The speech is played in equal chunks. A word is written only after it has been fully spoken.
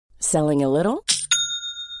Selling a little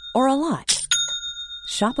or a lot?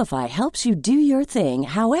 Shopify helps you do your thing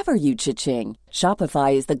however you cha-ching.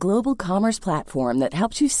 Shopify is the global commerce platform that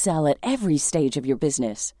helps you sell at every stage of your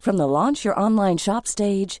business. From the launch your online shop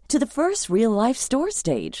stage to the first real-life store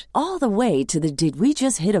stage, all the way to the did we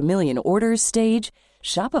just hit a million orders stage.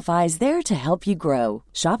 Shopify is there to help you grow.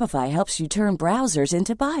 Shopify helps you turn browsers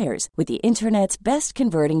into buyers with the internet's best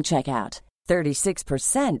converting checkout.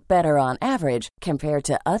 36% better on average compared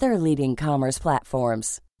to other leading commerce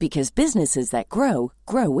platforms. Because businesses that grow,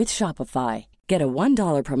 grow with Shopify. Get a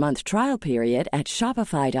 $1 per month trial period at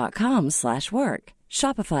shopify.com/work.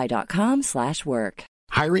 Shopify.com/work.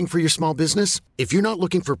 Hiring for your small business? If you're not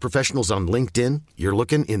looking for professionals on LinkedIn, you're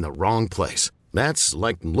looking in the wrong place. That's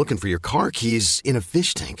like looking for your car keys in a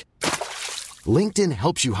fish tank. LinkedIn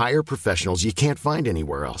helps you hire professionals you can't find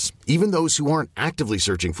anywhere else, even those who aren't actively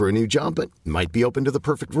searching for a new job but might be open to the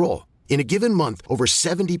perfect role. In a given month, over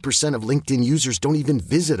 70% of LinkedIn users don't even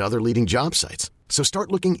visit other leading job sites. So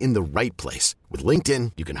start looking in the right place. With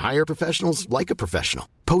LinkedIn, you can hire professionals like a professional.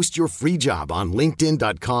 Post your free job on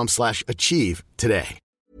linkedin.com/achieve today.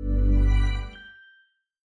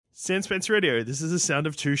 Sans Pants Radio, this is the sound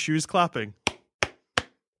of two shoes clapping.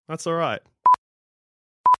 That's all right.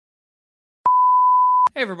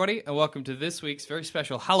 Hey everybody, and welcome to this week's very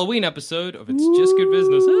special Halloween episode of It's Just Good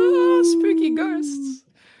Business. Spooky ghosts.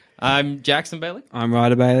 I'm Jackson Bailey. I'm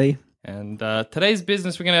Ryder Bailey. And today's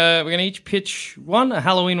business, we're gonna each pitch one, a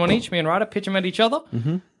Halloween one each. Me and Ryder pitch them at each other.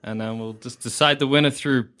 Mm-hmm. And then we'll just decide the winner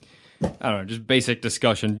through, I don't know, just basic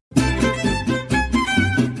discussion.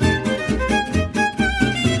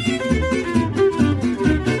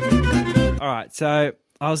 All right, so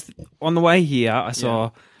I was on the way here, I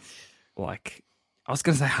saw I was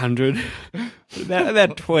going to say 100, but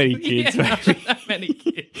about 20 kids. Yeah, not that many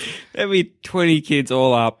kids. Maybe 20 kids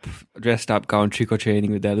all up, dressed up, going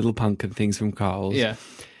trick-or-treating with their little pumpkin things from Coles. Yeah.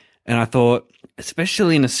 And I thought,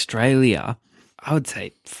 especially in Australia, I would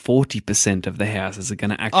say 40% of the houses are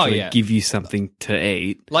going to actually give you something to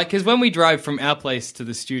eat. Like, because when we drive from our place to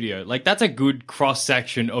the studio, like, that's a good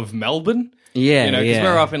cross-section of Melbourne. Yeah, you know, because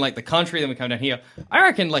we're up in, like, the country, then we come down here. I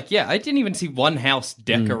reckon, like, I didn't even see one house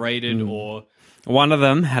decorated or... One of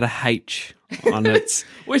them had a H on it.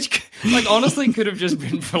 Which, like, honestly could have just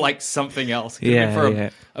been for, like, something else. Could have been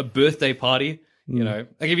for a birthday party, you know.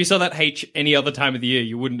 Like, if you saw that H any other time of the year,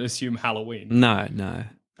 you wouldn't assume Halloween. No.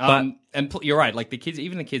 And you're right, like,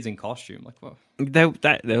 even the kids in costume, like, well... There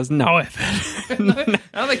was no effort.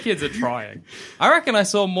 Now the kids are trying. I reckon I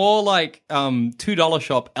saw more, like, $2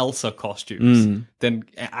 shop Elsa costumes than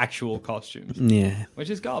actual costumes. Yeah. Which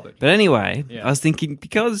is garbage. But anyway, I was thinking,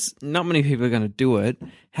 because not many people are going to do it,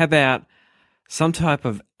 how about some type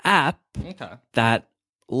of app that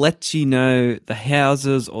lets you know the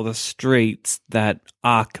houses or the streets that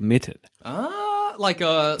are committed?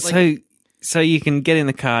 So you can get in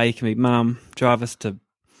the car, you can be, Mum, drive us to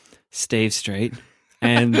Steve Street.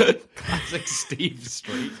 And classic Steve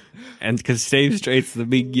Street. And because Steve Street's the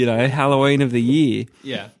big, Halloween of the year.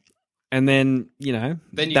 Yeah. And then,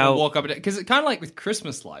 then you can walk up and because it's kind of like with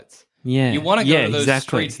Christmas lights. Yeah. You want to go to those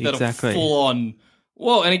streets that are full on.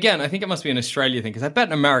 Well, and again, I think it must be an Australia thing because I bet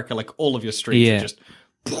in America, like all of your streets are just.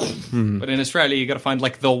 But in Australia, you got to find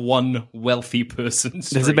like the one wealthy person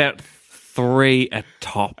street. There's about 3 at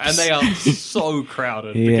tops. And they are so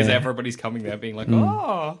crowded because everybody's coming there being like,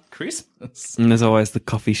 oh, Christmas. And there's always the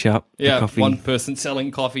coffee shop. Yeah, one person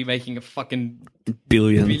selling coffee, making a fucking...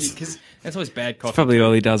 Billions. Because that's always bad coffee. It's probably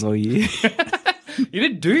all he does all year. You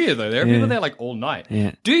didn't do you, though. There are people there like all night.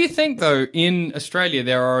 Yeah. Do you think, though, in Australia,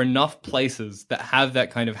 there are enough places that have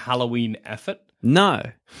that kind of Halloween effort? No.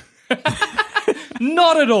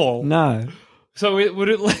 Not at all. No. So would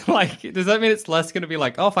it like? Does that mean it's less going to be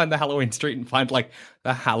like, oh, find the Halloween street and find like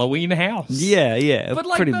the Halloween house? Yeah, but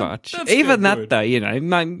like, pretty much. Even that though,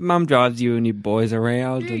 my mum drives you and your boys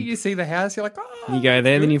around. Yeah, you see the house, you're like, oh. You go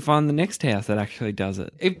there, then you find the next house that actually does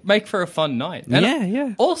it. It make for a fun night. And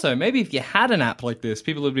yeah. Also, maybe if you had an app like this,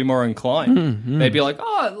 people would be more inclined. They'd be like,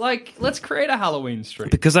 oh, like let's create a Halloween street.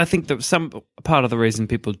 Because I think that some part of the reason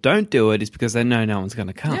people don't do it is because they know no one's going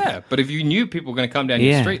to come. Yeah, but if you knew people were going to come down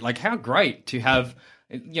your street, like how great to have,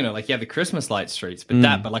 like you have the Christmas light streets,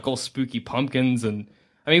 but like all spooky pumpkins and.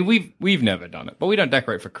 I mean, we've never done it, but we don't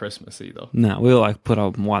decorate for Christmas either. No, we'll like put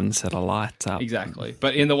on one set of lights up. Exactly,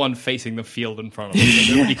 but in the one facing the field in front of us,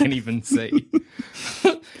 that nobody can even see.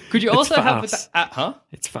 Could you also have with the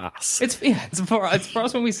It's fast. It's for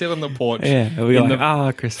us when we sit on the porch. Yeah, we're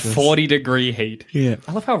like, Christmas, 40-degree heat. Yeah,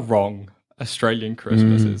 I love how wrong Australian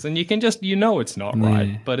Christmas is, and you can just it's not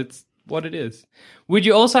right, but it's what it is. Would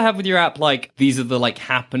you also have with your app, like, these are the, like,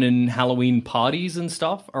 happening Halloween parties and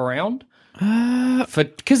stuff around?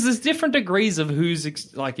 Because there's different degrees of who's,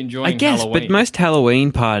 enjoying I guess, Halloween. but most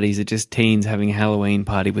Halloween parties are just teens having a Halloween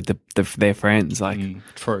party with their friends. Like,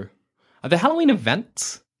 True. Are there Halloween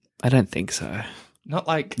events? I don't think so. Not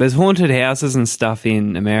like... There's haunted houses and stuff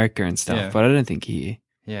in America and stuff, but I don't think here.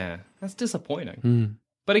 Yeah, that's disappointing.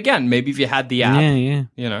 But again, maybe if you had the app,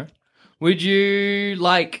 you know, would you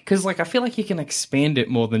because I feel like you can expand it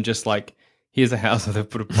more than just like, here's a house where they've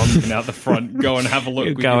put a pumpkin out the front, go and have a look.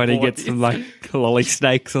 You go in and get some like lolly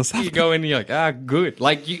snakes or something. You go in and you're like, good.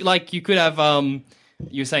 You could have,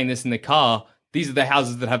 you were saying this in the car, these are the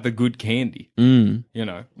houses that have the good candy, you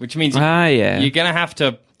know, which means you're going to have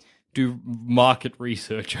to do market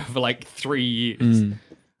research over like 3 years.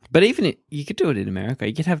 But even you could do it in America.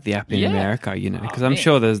 You could have the app in America, you know, because I'm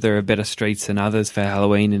sure there are better streets than others for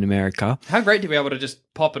Halloween in America. How great to be able to just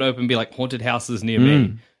pop it open and be like haunted houses near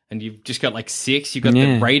me, and you've just got like 6. You've got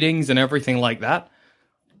the ratings and everything like that.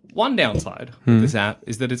 One downside with this app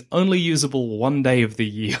is that it's only usable one day of the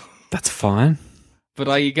year. That's fine. But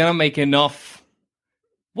are you gonna make enough?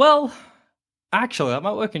 Well, actually, that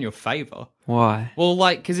might work in your favor. Why? Well,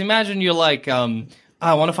 because imagine you're like, I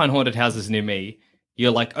want to find haunted houses near me.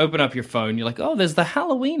 You're like, open up your phone. You're like, oh, there's the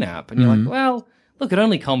Halloween app. And you're like, well, look, it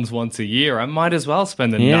only comes once a year. I might as well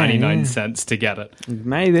spend the 99 cents to get it.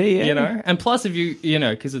 Maybe, yeah. You know? And plus, if you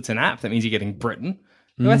know, because it's an app, that means you're getting Britain,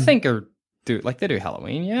 who I think they do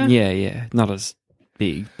Halloween, yeah? Yeah. Not as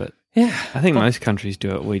big, but I think most countries do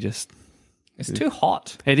it. It's too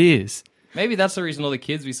hot. It is. Maybe that's the reason all the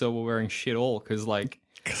kids we saw were wearing shit all, because,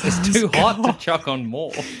 it's too hot to chuck on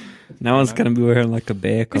more. No one's going to be wearing, like, a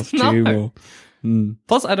bear costume or...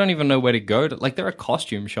 Plus, I don't even know where to go to. There are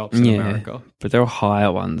costume shops in America. But there are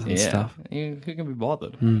higher ones and stuff. Who can be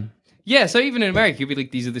bothered? Yeah, so even in America, you'd be like,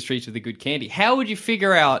 these are the streets with the good candy. How would you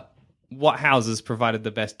figure out what houses provided the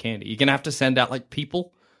best candy? You're going to have to send out,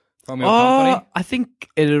 people from your company? I think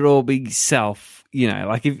it'd all be self, you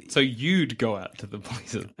know, if... So you'd go out to the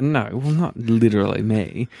places? No, well, not literally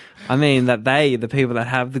me. I mean that the people that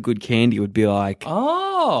have the good candy would be like,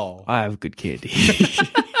 oh, I have good candy.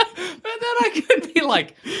 I could be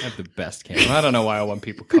like, I have the best candy. I don't know why I want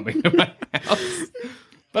people coming to my house.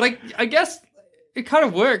 But I guess it kind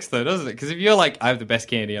of works, though, doesn't it? Because if you're like, I have the best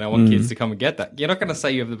candy and I want kids to come and get that, you're not going to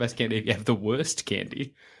say you have the best candy if you have the worst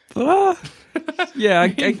candy. Yeah, I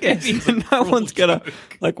guess. No one's going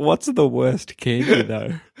to... what's the worst candy,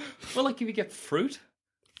 though? Well, if you get fruit.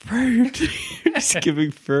 Fruit? Just giving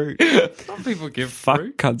fruit. Some people give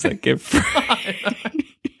fruit. Fuck cunts that give fruit.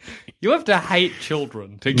 You have to hate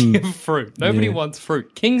children to give fruit. Nobody wants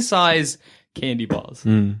fruit. King-size candy bars.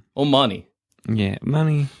 Or money. Yeah,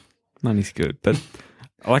 money's good, but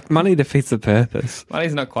money defeats the purpose.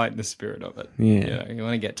 Money's not quite in the spirit of it. Yeah. You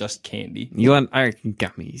want to get just candy. I reckon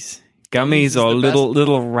gummies. Gummies or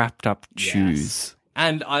little wrapped up chews.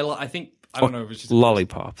 And I think, I don't know if it's just...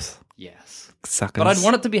 lollipops. Yes. Suckers. But I'd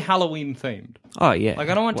want it to be Halloween themed. Oh, yeah. I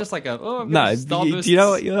don't want just no, do you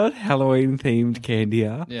know what Halloween themed candy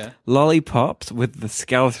are? Yeah. Lollipops with the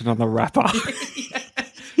skeleton on the wrapper.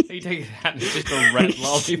 You take it out and it's just a red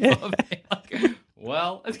lollipop.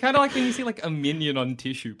 Well, it's kind of like when you see a minion on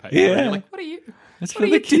tissue paper. Yeah. You're like, what are you? That's what are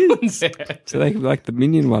you doing there? So they like the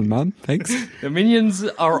minion one, Mum. Thanks. The minions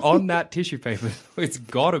are on that tissue paper. It's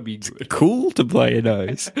got to be good. It's cool to blow your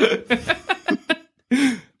nose.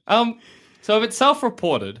 So if it's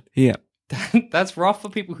self-reported, that's rough for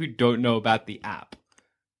people who don't know about the app.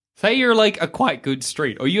 Say you're a quite good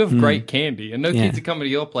street, or you have great candy, and no kids are coming to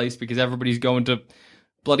your place because everybody's going to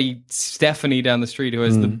bloody Stephanie down the street who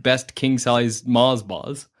has the best king-size Mars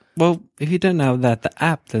bars. Well, if you don't know about the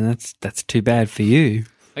app, then that's too bad for you.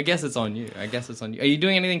 I guess it's on you. Are you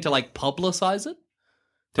doing anything to publicize it?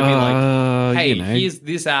 To be hey, here's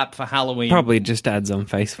this app for Halloween. Probably just ads on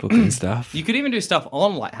Facebook and stuff. You could even do stuff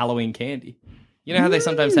on Halloween candy. You know how they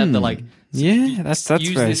sometimes have the that's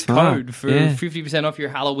use very this smart. code for 50% off your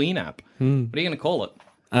Halloween app. What are you going to call it?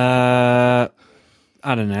 I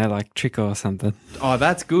don't know, trick or something. Oh,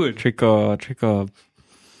 that's good. Trick or download.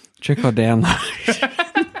 Trick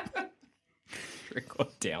or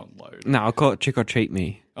download. No, I'll call it trick or treat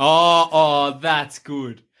me. Oh, that's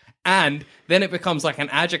good. And then it becomes an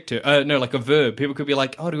adjective. A verb. People could be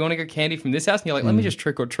like, oh, do we want to get candy from this house? And you're like, let me just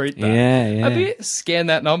trick or treat that. Yeah. Scan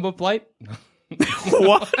that number plate.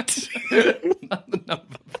 What? Not the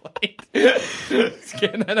number plate.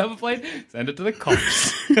 Scan that number plate, send it to the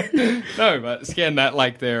cops. No, but scan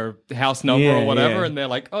that their house number or whatever, and they're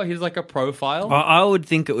like, oh, here's a profile. Well, I would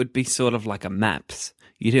think it would be sort of like a maps.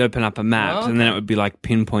 You'd open up a map, and then it would be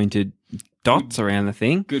pinpointed dots around the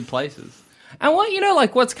thing. Good places. And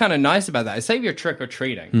what's kind of nice about that is, say you're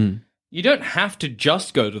trick-or-treating, you don't have to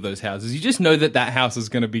just go to those houses. You just know that house is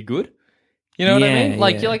going to be good. You know what I mean?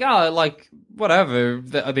 Like, you're like, oh, like, whatever,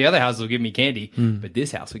 the other houses will give me candy, but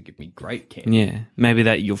this house will give me great candy. Yeah, maybe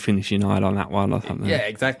that you'll finish your night on that one or something. Yeah,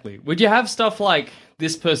 exactly. Would you have stuff like,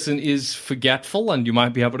 this person is forgetful and you might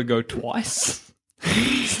be able to go twice?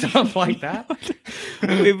 Stuff like that?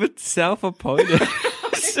 We were self-appointed.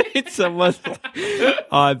 It's someone like,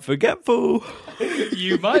 I'm forgetful.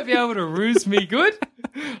 You might be able to ruse me good.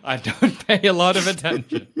 I don't pay a lot of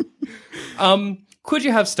attention. Could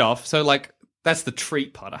you have stuff? So, like, that's the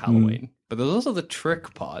treat part of Halloween. But there's also the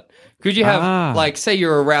trick part. Could you have, like, say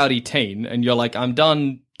you're a rowdy teen and you're like, I'm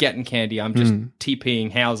done getting candy. I'm just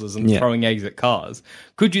TPing houses and throwing eggs at cars.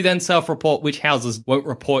 Could you then self-report which houses won't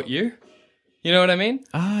report you? You know what I mean?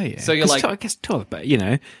 Oh, yeah. So you're like... I guess toilet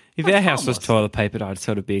paper, if our house was toilet papered, I'd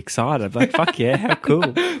sort of be excited. Like, fuck yeah, how cool.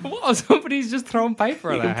 What? Somebody's just throwing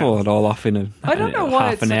paper at our house. Pull it all off in I don't know why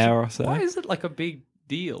half an hour or so. Why is it like a big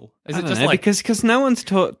deal? Is I it just know, like... Because no one's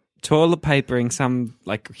toilet papering some,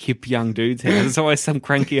 like, hip young dude's house. There's always some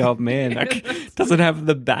cranky old man that doesn't have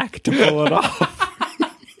the back to pull it off.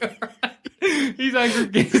 He's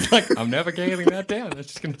angry. He's like, I'm never getting that down. It's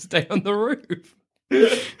just going to stay on the roof.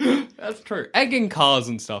 That's true. Egging cars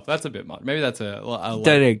and stuff, that's a bit much. Maybe that's Don't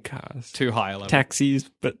egg cars. Too high a level. Taxis,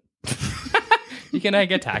 but... You can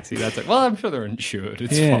egg a taxi, that's it. Well, I'm sure they're insured.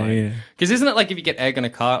 It's fine. Yeah. Because isn't it like if you get egg on a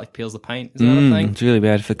car, it like peels the paint? Isn't that a thing? It's really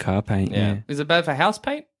bad for car paint, yeah. Is it bad for house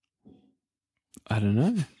paint? I don't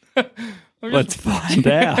know. Let's find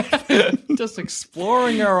out. Just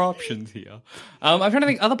exploring our options here. I'm trying to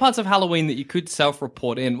think other parts of Halloween that you could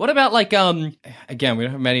self-report in. What about like again, we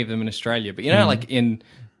don't have many of them in Australia, but like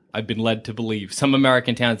I've been led to believe some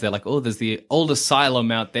American towns, they're like, oh, there's the old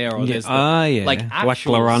asylum out there, or there's the, like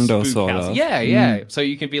actual Laurando spook sort house. of. Yeah. So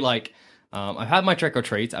you can be like, I've had my trick or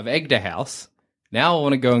treats, I've egged a house. Now I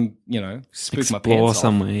want to go and spook my pants off.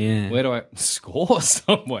 Somewhere. Yeah. Where do I score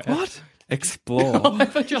somewhere? What? Explore. I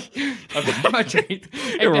thought I've had my treat.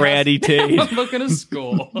 A rowdy teen. I'm not going to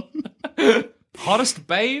score. Hottest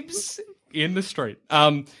babes in the street.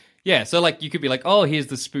 Yeah, so like you could be like, oh, here's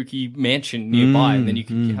the spooky mansion nearby, and then you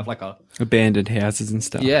could have like abandoned houses and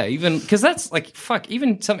stuff. Yeah, even because that's like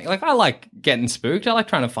even something like I like getting spooked. I like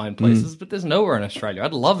trying to find places, but there's nowhere in Australia.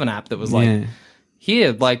 I'd love an app that was like,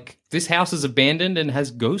 here, like this house is abandoned and has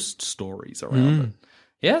ghost stories around it.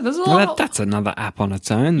 Yeah, there's a lot. That's another app on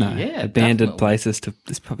its own, though. Yeah, abandoned places.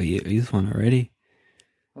 There's probably is one already.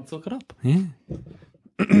 Let's look it up. Yeah,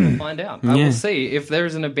 we'll find out. I will see if there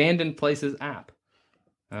is an abandoned places app.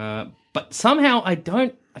 But somehow I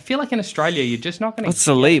feel like in Australia you're just not going to... It's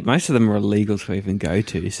elite. Most of them are illegal to even go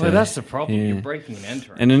to. So, well, that's the problem. Yeah. You're breaking and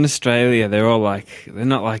entering. And in Australia, they're all like... They're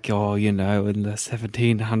not like, in the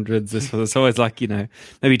 1700s. This was always like,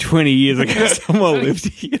 maybe 20 years ago someone lived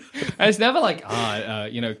here. And it's never like,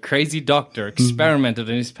 crazy doctor experimented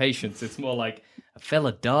on his patients. It's more like, a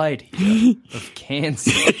fella died here of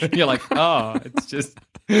cancer. And you're like, it's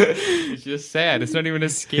just sad. It's not even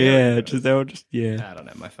as scary. Yeah, I don't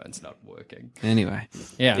know. My phone's not working. Anyway,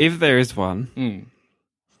 yeah, if there is one,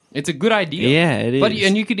 it's a good idea. Yeah, it is.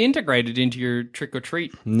 And you could integrate it into your trick or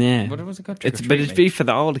treat. Yeah, what was it called? But it'd be for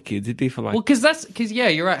the older kids. It'd be for like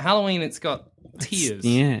you're right. Halloween, it's got tiers.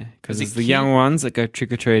 Yeah, because it's the young ones that go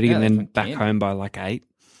trick or treating and then back home by like 8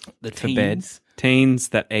 for bed. Teens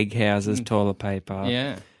that egg houses, toilet paper.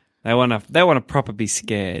 Yeah, they want to proper be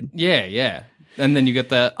scared. Yeah. And then you get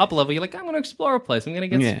the up level. You're like, I'm going to explore a place. I'm going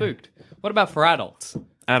to get spooked. What about for adults?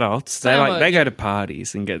 Adults, they go to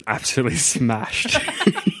parties and get absolutely smashed.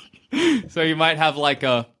 So you might have like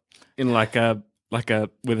a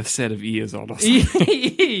with a set of ears on or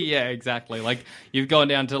something. Yeah, exactly. Like you've gone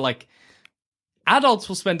down to like adults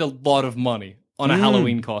will spend a lot of money on a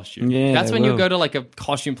Halloween costume. Yeah, that's when you go to like a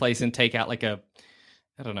costume place and take out like a,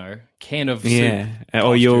 I don't know, can of soup. Yeah,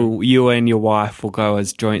 or you and your wife will go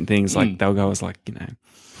as joint things. Like they'll go as like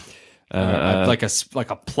like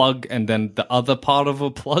a plug and then the other part of a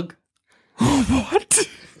plug. What?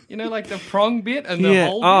 Like the prong bit and the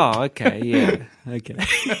hole bit? Oh, okay, yeah. Okay.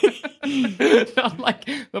 Not like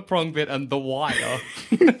the prong bit and the wire.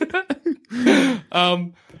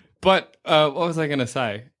 But what was I going to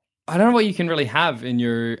say? I don't know what you can really have in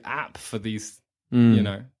your app for these,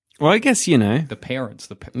 Well, I guess, the parents,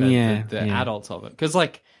 the adults of it. Because,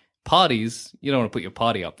 like, parties, you don't want to put your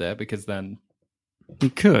party up there because then... You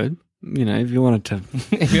could, if you wanted to...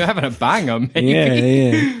 If you're having a banger, maybe.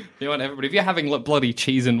 Yeah. You want everybody... If you're having bloody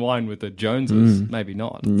cheese and wine with the Joneses, maybe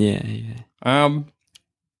not. Yeah. And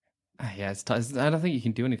Yeah, I don't think you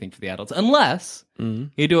can do anything for the adults unless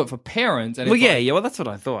you do it for parents. And well, that's what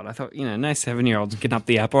I thought. I thought, no 7-year-olds getting up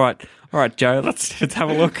the app. All right, Joe, let's have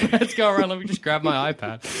a look. Let's go around. Let me just grab my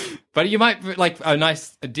iPad. But you might, like, a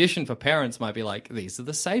nice addition for parents might be like, these are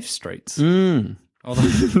the safe streets. No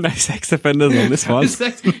sex offenders on this one.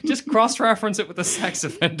 Just cross-reference it with the sex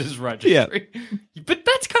offenders registry. Yeah. But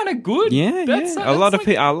that's kind of good. Yeah, a lot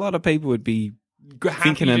of people would be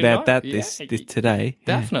thinking about that this today.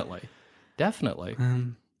 Definitely.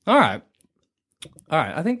 All right.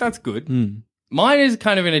 I think that's good. Mine is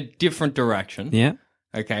kind of in a different direction. Yeah.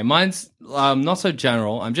 Okay, mine's not so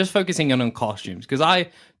general. I'm just focusing on costumes because I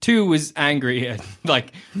too was angry at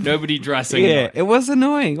like nobody dressing. Yeah, it was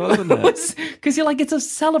annoying, wasn't it? Because you're like, it's a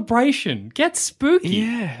celebration. Get spooky.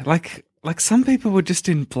 Yeah, like some people were just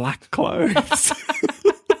in black clothes.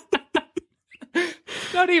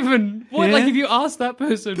 Not even what? Yeah. Like if you ask that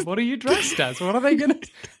person, what are you dressed as? What are they gonna?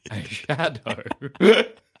 A shadow,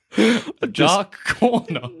 a dark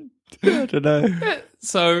corner. I don't know.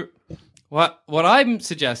 So. What I'm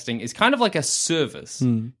suggesting is kind of like a service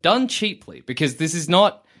done cheaply because this is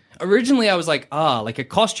not... Originally, I was like a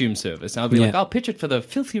costume service. And I'd be like, I'll pitch it for the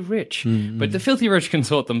filthy rich. But the filthy rich can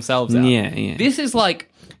sort themselves out. Yeah. This is like...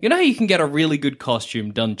 You know how you can get a really good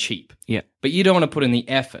costume done cheap? Yeah. But you don't want to put in the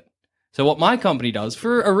effort. So what my company does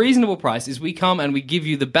for a reasonable price is we come and we give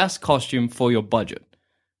you the best costume for your budget.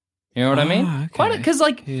 You know what I mean? Okay. Because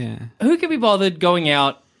who can be bothered going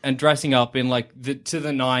out and dressing up in like to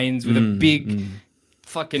the nines with a big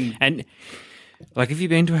fucking... And like, have you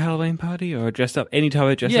been to a Halloween party or any type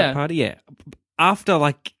of dress up party? Yeah. After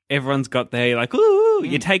like everyone's got there, you're like, ooh,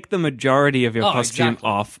 you take the majority of your costume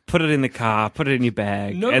off, put it in the car, put it in your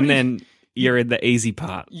bag, and then you're in the easy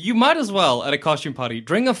part. You might as well, at a costume party,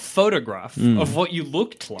 bring a photograph of what you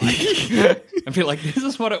looked like and be like, this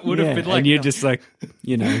is what it would have been like. And you're just like,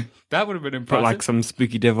 that would have been impressive. Put like some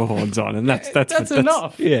spooky devil horns on, and that's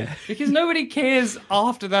enough. Yeah. Because nobody cares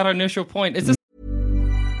after that initial point. It's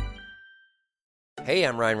Hey,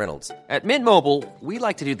 I'm Ryan Reynolds. At Mint Mobile, we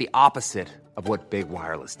like to do the opposite of what Big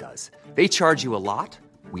Wireless does. They charge you a lot.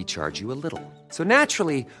 We charge you a little. So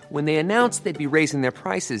naturally, when they announced they'd be raising their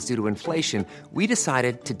prices due to inflation, we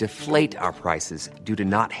decided to deflate our prices due to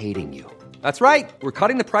not hating you. That's right. We're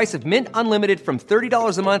cutting the price of Mint Unlimited from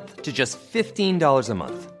 $30 a month to just $15 a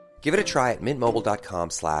month. Give it a try at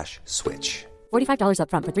mintmobile.com/switch. $45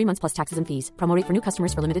 up front for 3 months plus taxes and fees. Promo rate for new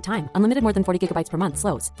customers for limited time. Unlimited more than 40 gigabytes per month.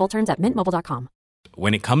 Slows full terms at mintmobile.com.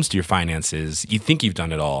 When it comes to your finances, you think you've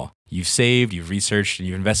done it all. You've saved, you've researched, and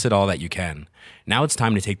you've invested all that you can. Now it's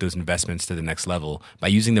time to take those investments to the next level by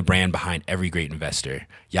using the brand behind every great investor,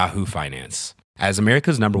 Yahoo Finance. As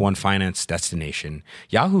America's #1 finance destination,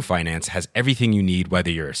 Yahoo Finance has everything you need, whether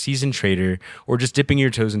you're a seasoned trader or just dipping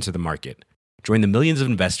your toes into the market. Join the millions of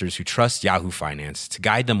investors who trust Yahoo Finance to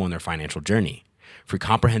guide them on their financial journey. For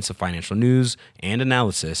comprehensive financial news and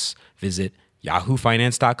analysis, visit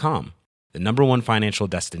yahoofinance.com, the #1 financial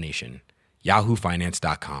destination,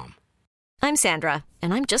 yahoofinance.com. I'm Sandra,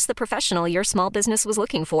 and I'm just the professional your small business was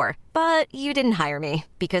looking for. But you didn't hire me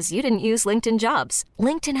because you didn't use LinkedIn Jobs.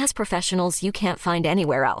 LinkedIn has professionals you can't find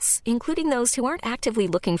anywhere else, including those who aren't actively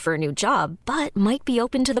looking for a new job, but might be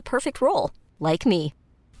open to the perfect role, like me.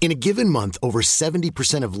 In a given month, over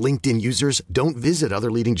 70% of LinkedIn users don't visit other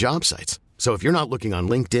leading job sites. So if you're not looking on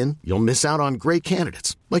LinkedIn, you'll miss out on great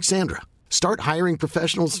candidates like Sandra. Start hiring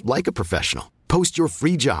professionals like a professional. Post your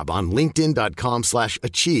free job on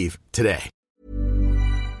linkedin.com/achieve today.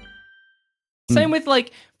 Same with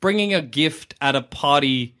like bringing a gift at a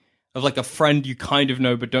party of like a friend you kind of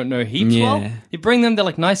know but don't know heaps well. You bring them the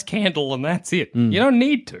like nice candle and that's it. You don't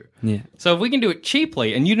need to. Yeah. So if we can do it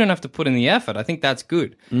cheaply and you don't have to put in the effort, I think that's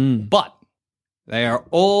good. But they are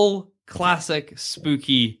all classic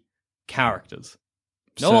spooky characters.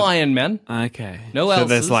 No Iron Man. Okay. No else's. So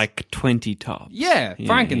there's like 20 tops. Yeah.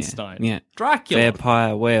 Frankenstein. Yeah. Dracula.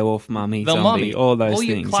 Vampire, werewolf, mummy, the zombie, Mummy. all those all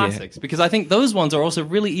things. All your classics. Because I think those ones are also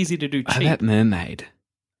really easy to do cheap. How about mermaid?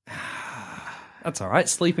 That's all right.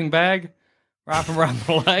 Sleeping bag. Wrap them around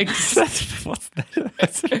the legs.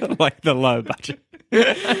 That's like the low budget.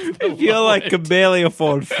 If you're like can barely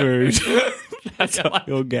afford food, that's what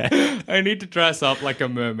you'll get. I need to dress up like a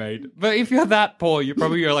mermaid. But if you're that poor,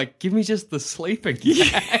 you're like, give me just the sleeping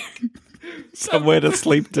bag. Somewhere to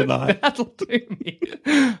sleep tonight. That'll do me.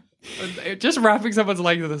 Just wrapping someone's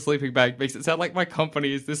legs in a sleeping bag makes it sound like my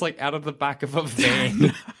company is this like out of the back of a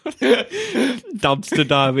van. Dumpster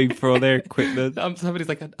diving for all their equipment. Somebody's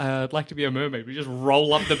like, I'd like to be a mermaid. We just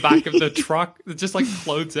roll up the back of the truck. There's just like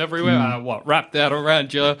clothes everywhere. Wrap that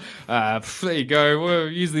around you. There you go.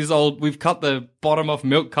 We'll use these we've cut the bottom off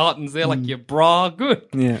milk cartons there like your bra. Good.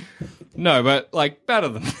 Yeah. No, but like better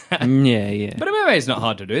than that. Yeah. But a mermaid's not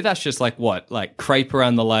hard to do. That's just like what? Like crepe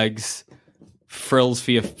around the legs, frills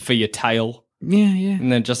for your tail. Yeah.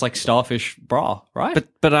 And then just like starfish bra, right?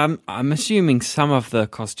 But I'm assuming some of the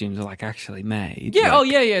costumes are like actually made. Yeah,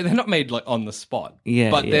 like, They're not made like on the spot.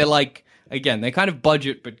 Yeah. But they're like, again, they're kind of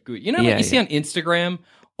budget but good. You know, like you see on Instagram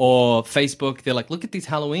or Facebook, they're like, look at these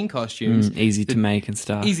Halloween costumes. Easy to make and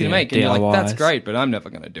stuff. Easy to make. And you're like, that's great, but I'm never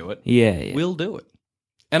going to do it. Yeah. We'll do it.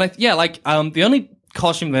 And the only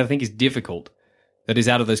costume that I think is difficult that is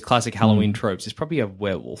out of those classic Halloween tropes is probably a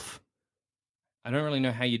werewolf. I don't really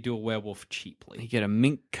know how you do a werewolf cheaply. You get a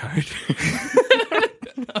mink coat.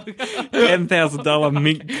 $10,000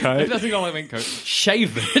 mink coat. $10,000 mink coat.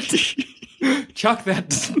 Shave it. Chuck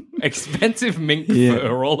that expensive mink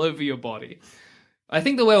fur all over your body. I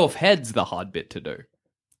think the werewolf head's the hard bit to do.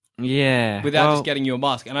 Yeah. Without just getting you a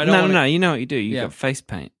mask. And I don't No, you know what you do? You got face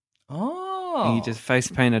paint. Oh. And you just face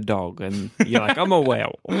paint a dog and you're like, I'm a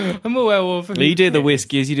werewolf. I'm a werewolf. You do the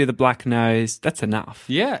whiskers, you do the black nose. That's enough.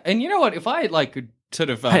 Yeah. And you know what? If I like could sort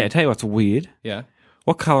of... hey, I tell you what's weird. Yeah.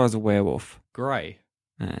 What colour is a werewolf? Grey.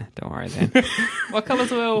 Don't worry then. What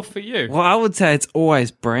colour's a werewolf for you? Well, I would say it's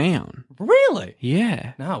always brown. Really?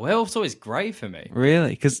 Yeah. No, werewolf's always grey for me. Really?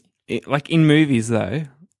 Because, like in movies though...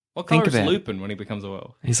 What colour is Lupin when he becomes a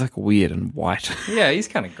werewolf? He's like weird and white. Yeah, he's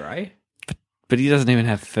kind of grey. But he doesn't even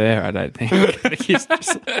have fur, I don't think. He's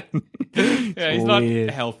just he's not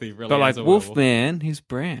healthy, really. But like Wolfman, he's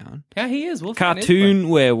brown. Yeah, he is. Wolfman Cartoon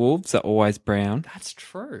werewolves are always brown. That's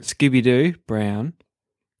true. Scooby-Doo, brown.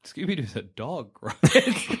 Scooby-Doo's a dog, right?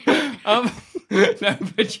 No,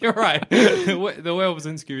 but you're right. The werewolves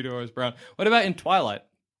in Scooby-Doo are always brown. What about in Twilight?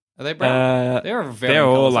 Are they brown? They're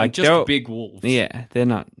all like just big wolves. Yeah, they're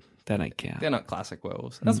not. They don't count. They're not classic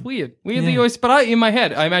werewolves. That's weird. Weirdly, always. But in my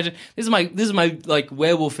head, I imagine this is my like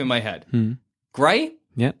werewolf in my head. Grey.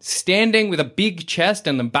 Yeah. Standing with a big chest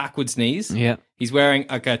and then backwards knees. Yeah. He's wearing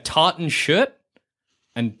like a tartan shirt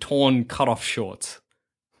and torn cut off shorts.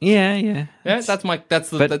 Yeah. Yeah.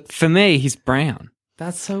 But for me, he's brown.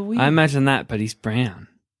 That's so weird. I imagine that, but he's brown.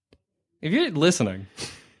 If you're listening,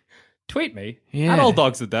 tweet me. Yeah. At Old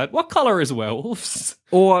Dogs Are Dead. What color is werewolves?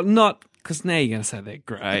 Or not. Because now you're going to say they're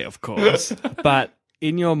grey, of course. But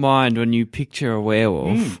in your mind, when you picture a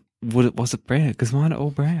werewolf, was it brown? Because mine are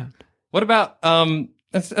all brown. What about,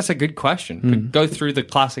 that's a good question. Go through the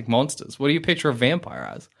classic monsters. What do you picture a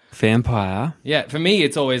vampire as? Vampire? Yeah, for me,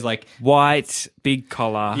 it's always like... white, big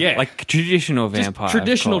collar. Yeah. Like traditional vampire. Just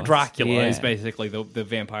traditional Dracula is basically the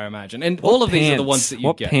vampire I imagine. And all of these are the ones that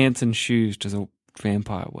you get. What pants and shoes does a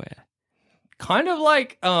vampire wear? Kind of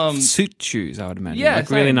like suit shoes, I would imagine. Yeah,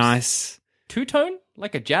 like really nice two-tone,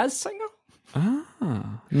 like a jazz singer.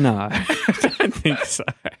 Ah, no, I don't think so.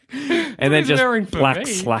 And then just black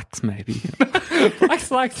slacks, maybe. Black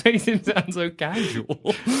slacks makes him sound so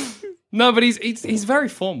casual. No, but he's very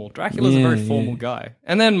formal. Dracula's a very formal guy.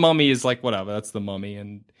 And then Mummy is like whatever. That's the Mummy,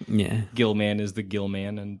 and Gillman is the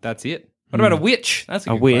Gillman, and that's it. What about a witch? That's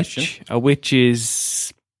a good question. A witch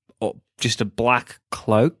is just a black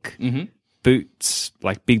cloak. Mm-hmm. Boots,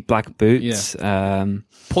 like big black boots. Yeah.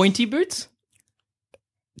 Pointy boots?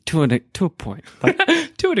 To a point. Like,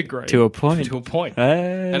 to a degree. To a point. To a point.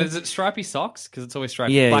 And is it stripy socks? Because it's always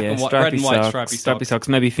stripy. Yeah, black and white, red and white stripy socks. Stripy socks.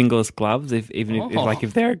 Maybe fingerless gloves, if they're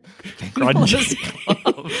grungy.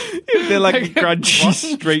 If they're like a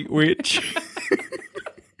grungy street witch.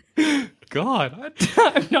 God,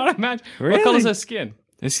 I'm not imagining. Really? What colour's her skin?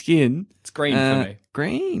 Her skin? It's green for me.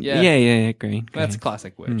 Green? Yeah. Yeah, green. That's a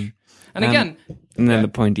classic witch. And again... And then the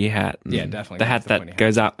pointy hat. Yeah, definitely. The hat that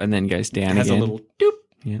goes up and then goes down again. Has a little doop.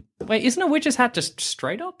 Yeah. Wait, isn't a witch's hat just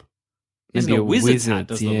straight up? Isn't a wizard's hat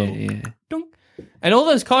does the little dunk? And all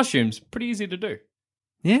those costumes, pretty easy to do.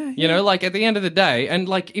 Yeah. You know, like at the end of the day, and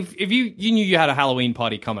like if you knew you had a Halloween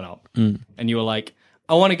party coming up and you were like,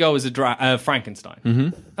 I want to go as a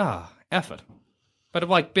Frankenstein. Effort. But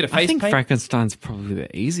like bit of face paint. I think Frankenstein's probably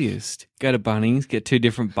the easiest. Go to Bunnings, get 2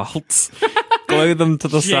 different bolts, glue them to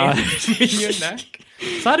the side. Your neck.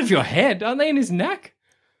 Side of your head, aren't they in his neck?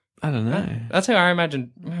 I don't know. That's how I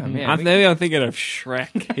imagine. Oh, man, maybe I'm thinking of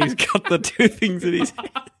Shrek. He's got the 2 things in his head.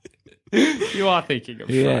 You are thinking of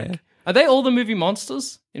Shrek. Yeah. Are they all the movie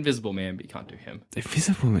monsters? Invisible Man, but you can't do him.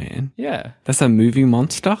 Invisible Man? Yeah. That's a movie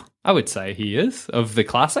monster? I would say he is, of the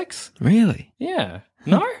classics. Really? Yeah.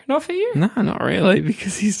 No, not for you. No, not really,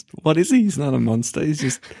 because what is he? He's not a monster. He's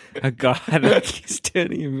just a guy that he's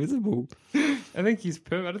turning invisible. I think he's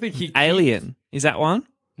perfect. I don't think he... Alien. Is that one?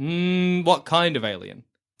 What kind of alien?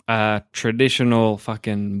 Traditional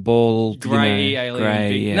fucking bald... Grey alien.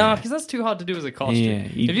 Grey, yeah. No, because that's too hard to do as a costume.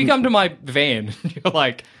 Yeah, if you come to my van, you're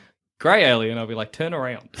like, grey alien, I'll be like, turn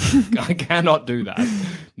around. I cannot do that.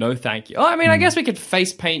 No, thank you. Oh, I mean, I guess we could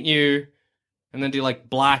face paint you and then do like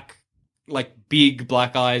black... like big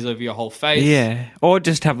black eyes over your whole face. Yeah. Or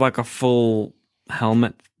just have like a full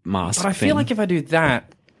helmet mask. But I feel like if I do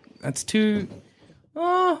that, that's too...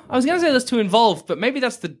 I was going to say that's too involved, but maybe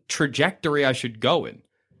that's the trajectory I should go in.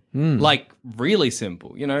 Like, really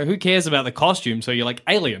simple. You know, who cares about the costume? So you're like,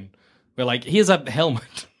 alien. We're like, here's a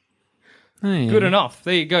helmet. Oh, yeah. Good enough.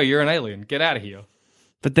 There you go. You're an alien. Get out of here.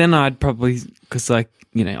 But then I'd probably... Because, like,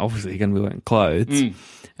 you know, obviously you're going to be wearing clothes.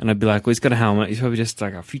 And I'd be like, well, he's got a helmet. He's probably just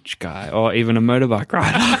like a future guy or even a motorbike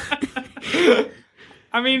rider.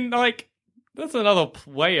 I mean, like, that's another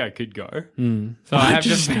way I could go. So I have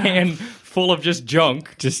just a van full of just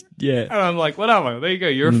junk. Yeah. And I'm like, whatever. There you go.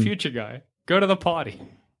 You're a future guy. Go to the party.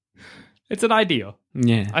 It's an idea.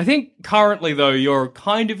 Yeah. I think currently, though, you're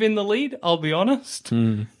kind of in the lead, I'll be honest,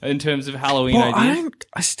 in terms of Halloween ideas.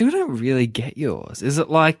 I still don't really get yours. Is it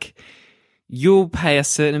like you'll pay a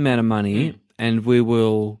certain amount of money and we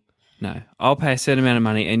will... No, I'll pay a certain amount of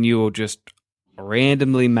money and you will just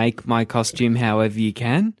randomly make my costume however you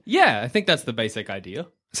can? Yeah, I think that's the basic idea.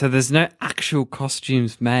 So there's no actual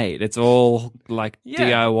costumes made. It's all like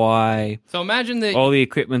DIY. So imagine that all the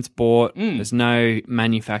equipment's bought. There's no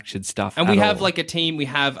manufactured stuff. And we have like a team. We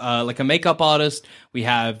have like a makeup artist. We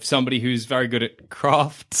have somebody who's very good at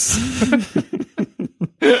crafts.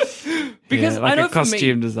 Because like I know a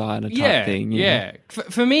costume designer type thing. Yeah.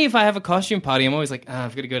 For me, if I have a costume party, I'm always like,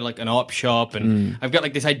 I've got to go to like an op shop and I've got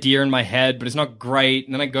like this idea in my head, but it's not great.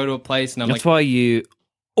 And then I go to a place and I'm That's why you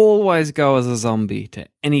always go as a zombie to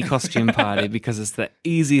any costume party because it's the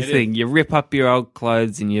easy thing. You rip up your old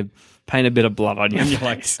clothes and you paint a bit of blood on your face. You're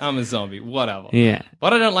like, I'm a zombie, whatever. Yeah.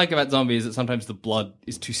 What I don't like about zombies is that sometimes the blood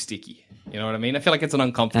is too sticky. You know what I mean? I feel like it's an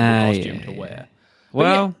uncomfortable costume to wear.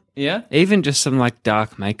 Well, yeah. Even just some like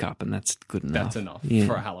dark makeup and that's good enough. That's enough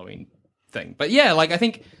for a Halloween thing. But yeah, like I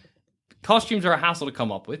think costumes are a hassle to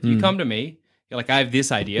come up with. You come to me, you're like, I have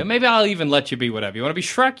this idea. Maybe I'll even let you be whatever. You want to be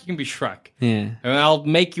Shrek? You can be Shrek. Yeah. And I'll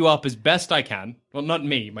make you up as best I can. Well, not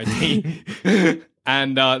me, my team.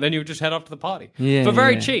 And then you just head off to the party. Yeah, for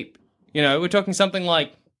very cheap. You know, we're talking something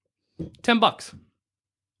like $10.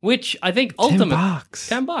 Which I think ultimately...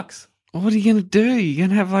 $10. What are you going to do? You're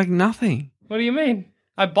going to have like nothing. What do you mean?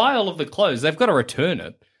 I buy all of the clothes. They've got to return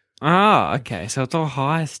it. Oh, okay. So it's all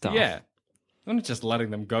high stuff. Yeah. I'm not just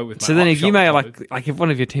letting them go with my So then if you make clothes. like if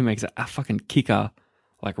one of your teammates a fucking kicker,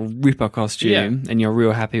 like ripper costume, and you're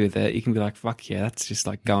real happy with it, you can be like, fuck yeah, that's just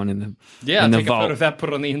like going in the in the take a vault. photo of that, put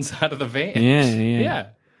it on the inside of the van. Yeah.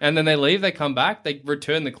 And then they leave, they come back, they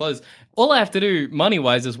return the clothes. All I have to do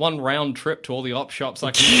money-wise is one round trip to all the op shops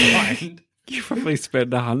I can find. You probably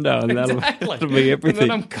spend $100 and Exactly. that'll be everything. And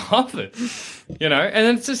then I'm covered. You know, and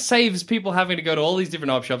then it just saves people having to go to all these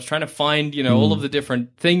different op shops trying to find, you know, all of the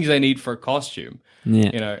different things they need for a costume. Yeah.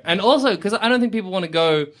 You know, and also because I don't think people want to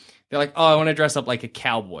go. They're like, oh, I want to dress up like a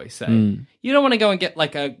cowboy. Say, you don't want to go and get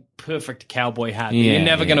like a perfect cowboy hat that you're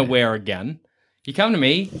never going to wear again. You come to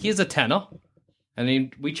me. Here's a tenner, and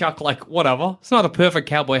then we chuck like whatever. It's not a perfect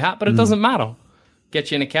cowboy hat, but it doesn't matter. Get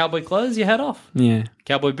you in a cowboy clothes, you head off. Yeah.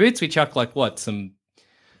 Cowboy boots. We chuck like what? Some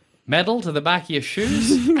metal to the back of your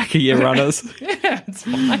shoes. Back of your runners. Yeah, it's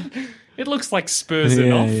fine. It looks like spurs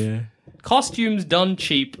enough. Yeah. Costumes done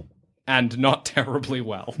cheap and not terribly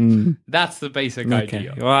well. That's the basic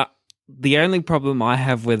idea. Well, the only problem I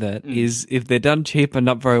have with it is if they're done cheap and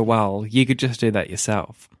not very well, you could just do that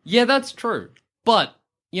yourself. Yeah, that's true. But,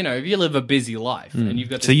 you know, if you live a busy life and you've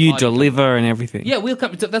got this So you party deliver and everything. yeah, we'll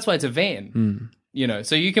come. That's why it's a van. You know,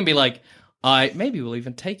 so you can be like, maybe we'll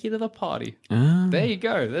even take you to the party. There you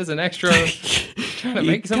go. There's an extra trying to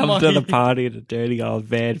make some come money. to the party in a dirty old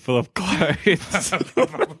van full of clothes. I'm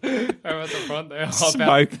at the front there.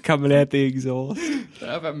 Smoke coming out the exhaust. I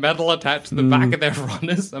have a metal attached to the back of their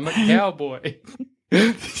runners. I'm a cowboy.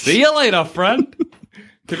 See you later, friend.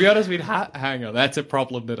 To be honest, hang on. That's a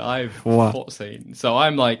problem that I've foreseen. So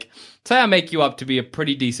I'm like, say I make you up to be a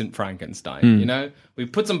pretty decent Frankenstein, you know? We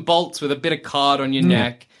put some bolts with a bit of card on your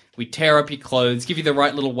neck. We tear up your clothes, give you the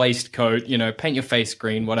right little waistcoat, you know, paint your face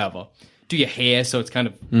green, whatever. Do your hair so it's kind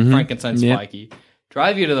of Frankenstein spiky.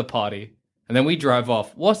 Drive you to the party, and then we drive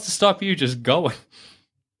off. What's to stop you just going?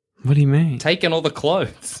 What do you mean? Taking all the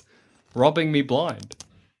clothes. Robbing me blind.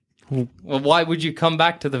 Well, why would you come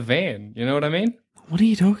back to the van? You know what I mean? What are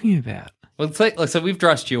you talking about? Well, so we've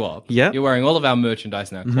dressed you up. Yeah. You're wearing all of our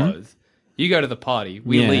merchandise and our clothes. You go to the party.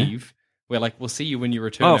 We leave. We're like, we'll see you when you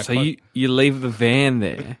return. Oh, so you leave the van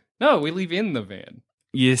there? No, we leave in the van.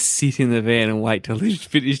 You sit in the van and wait till he's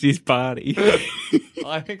finished his party.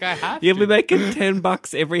 I think I have You'll to. be making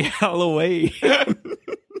 $10 every Halloween.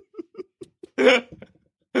 God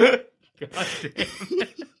damn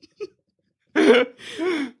it.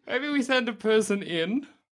 Maybe we send a person in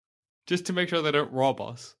just to make sure they don't rob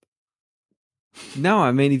us. No,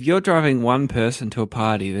 I mean, if you're driving one person to a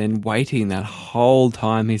party, then waiting that whole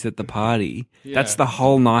time he's at the party, that's the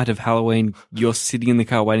whole night of Halloween. You're sitting in the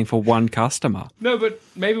car waiting for one customer. No, but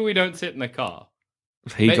maybe we don't sit in the car.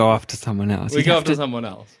 So you go after someone else. We go after someone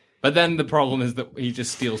else. But then the problem is that he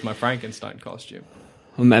just steals my Frankenstein costume.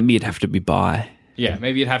 Well, maybe it'd have to be by. Yeah,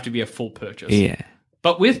 maybe it'd have to be a full purchase. Yeah.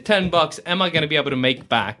 But with $10, am I going to be able to make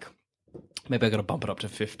back? Maybe I got to bump it up to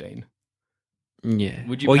 15. Yeah.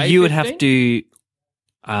 Would you? Well, pay you would 15? have to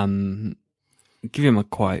give him a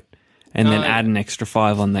quote and then add an extra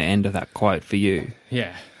 5 on the end of that quote for you.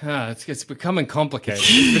 Yeah. It's becoming complicated.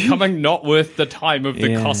 It's becoming not worth the time of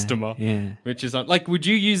the customer. Yeah. Which is like, would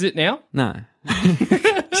you use it now? No.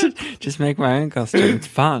 Just make my own costume. It's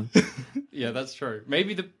fun. Yeah, that's true.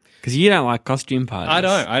 Maybe because you don't like costume parties. I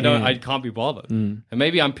don't. Yeah. I can't be bothered. And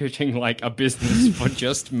maybe I'm pitching like a business for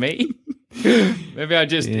just me. Maybe I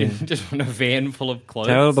just want a van full of clothes.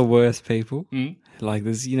 Tell the worst people. Like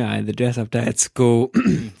this, the dress up day at school,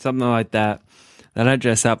 something like that. They don't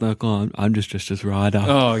dress up. They're like, oh, I'm just dressed as Ryder.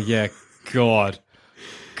 Oh, yeah. God.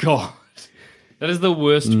 That is the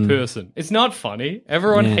worst person. It's not funny.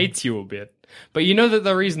 Everyone hates you a bit. But you know that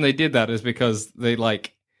the reason they did that is because they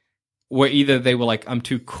they were like, I'm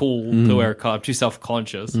too cool to wear a car, I'm too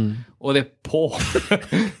self-conscious, or they're poor.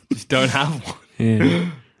 Just don't have one.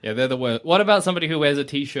 Yeah. Yeah, they're the worst. What about somebody who wears a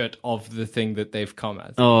T-shirt of the thing that they've come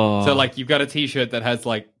as? Oh. So, like, you've got a T-shirt that has,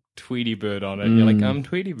 like, Tweety Bird on it. And you're like, I'm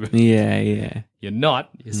Tweety Bird. Yeah. You're not.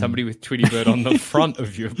 You're somebody with Tweety Bird on the front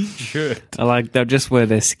of your shirt. I like, they'll just wear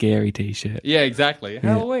their scary T-shirt. Yeah, exactly.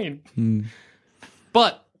 Halloween.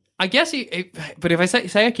 But I guess, but if I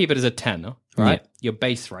say I keep it as a 10, right? Your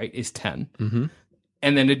base rate is 10. Mm-hmm.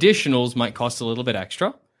 And then additionals might cost a little bit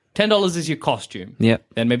extra. $10 is your costume. Yep.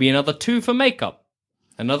 Then maybe another 2 for makeup.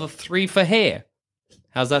 Another 3 for hair.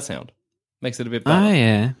 How's that sound? Makes it a bit better. Oh,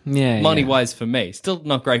 yeah. Yeah. Money-wise for me. Still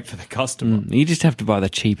not great for the customer. You just have to buy the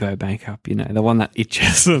cheapo makeup, the one that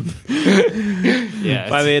itches them. Yeah.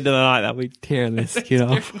 By the end of the night, they'll be tearing their skin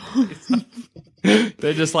off.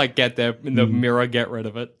 They just get there in the mirror, get rid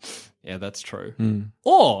of it. Yeah, that's true.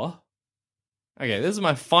 Or, okay, this is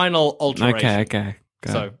my final alteration. Okay.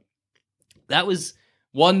 So, that was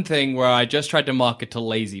one thing where I just tried to market to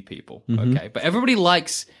lazy people. Okay, but everybody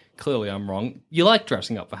likes, clearly I'm wrong, you like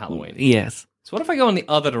dressing up for Halloween. Yes. So what if I go in the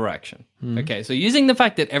other direction? Okay, so using the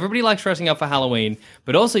fact that everybody likes dressing up for Halloween,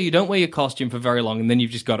 but also you don't wear your costume for very long and then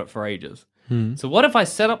you've just got it for ages. So what if I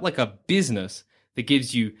set up like a business that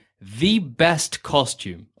gives you the best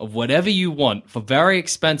costume of whatever you want for very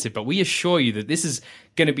expensive, but we assure you that this is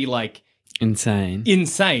going to be like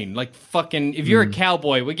insane. Like fucking, if you're a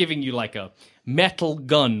cowboy, we're giving you like a metal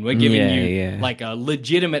gun. We're giving you like a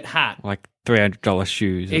legitimate hat. Like $300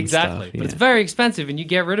 shoes. Exactly. Stuff, but it's very expensive and you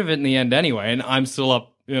get rid of it in the end anyway. And I'm still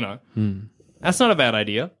up, That's not a bad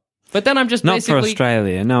idea. But then I'm just not basically... for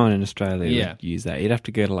Australia. No one in Australia Yeah. would use that. You'd have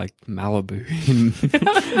to go to like Malibu in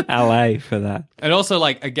LA for that. And also,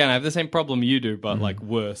 again, I have the same problem you do, but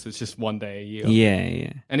worse. It's just one day a year.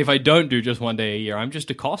 Yeah. And if I don't do just one day a year, I'm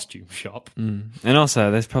just a costume shop. And also,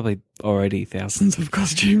 there's probably already thousands of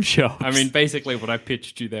costume shops. I mean, basically what I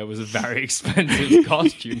pitched you there was a very expensive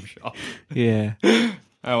costume shop. Yeah. Oh,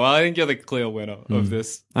 well, I think you're the clear winner of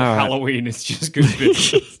this. All right. Halloween is just good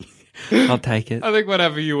business. I'll take it. I think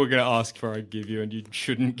whatever you were going to ask for, I'd give you, and you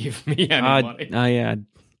shouldn't give me any money. Oh, yeah. I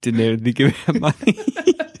didn't even think about money.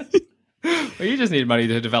 Well, you just need money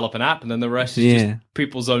to develop an app, and then the rest is just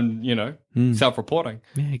people's own, self-reporting.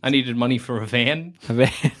 Yeah, I needed money for a van. A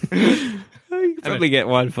van. You could probably get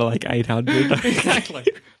one for like $800. Exactly.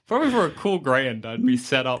 Probably for a cool $1,000, I'd be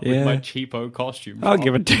set up with my cheapo costume. I'll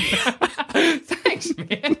give it to you. Thanks,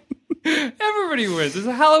 man. Everybody wins. It's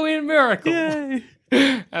a Halloween miracle. Yay.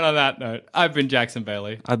 And on that note, I've been Jackson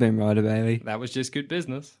Bailey. I've been Ryder Bailey. That was just good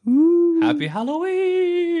business. Woo. Happy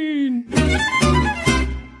Halloween!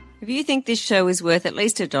 If you think this show is worth at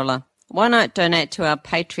least $1, why not donate to our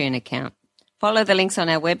Patreon account? Follow the links on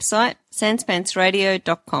our website,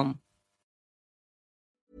 sanspantsradio.com.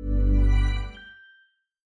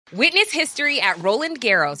 Witness history at Roland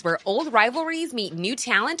Garros, where old rivalries meet new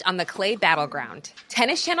talent on the clay battleground.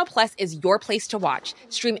 Tennis Channel Plus is your place to watch.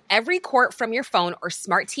 Stream every court from your phone or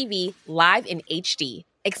smart TV live in HD.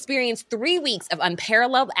 Experience 3 weeks of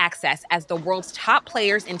unparalleled access as the world's top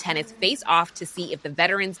players in tennis face off to see if the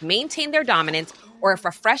veterans maintain their dominance or if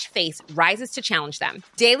a fresh face rises to challenge them.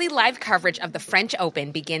 Daily live coverage of the French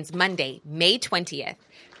Open begins Monday, May 20th.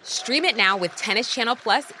 Stream it now with Tennis Channel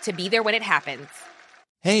Plus to be there when it happens.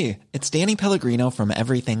 Hey, it's Danny Pellegrino from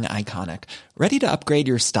Everything Iconic. Ready to upgrade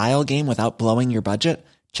your style game without blowing your budget?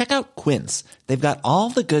 Check out Quince. They've got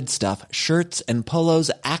all the good stuff, shirts and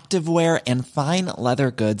polos, activewear, and fine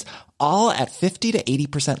leather goods, all at 50 to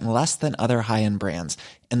 80% less than other high-end brands.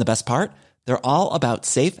 And the best part? They're all about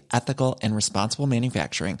safe, ethical, and responsible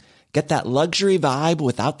manufacturing. Get that luxury vibe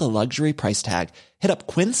without the luxury price tag. Hit up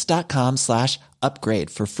quince.com/upgrade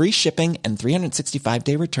for free shipping and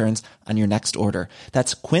 365-day returns on your next order.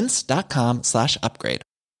 That's quince.com/upgrade.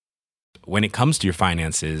 When it comes to your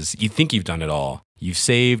finances, you think you've done it all. You've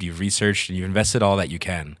saved, you've researched, and you've invested all that you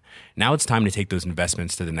can. Now it's time to take those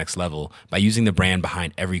investments to the next level by using the brand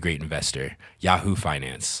behind every great investor, Yahoo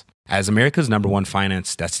Finance. As America's #1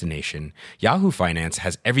 finance destination, Yahoo Finance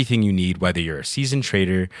has everything you need, whether you're a seasoned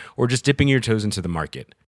trader or just dipping your toes into the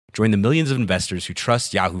market. Join the millions of investors who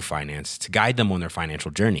trust Yahoo Finance to guide them on their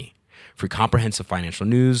financial journey. For comprehensive financial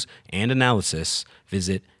news and analysis,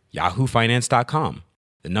 visit yahoofinance.com,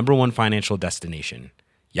 the #1 financial destination,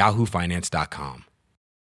 yahoofinance.com.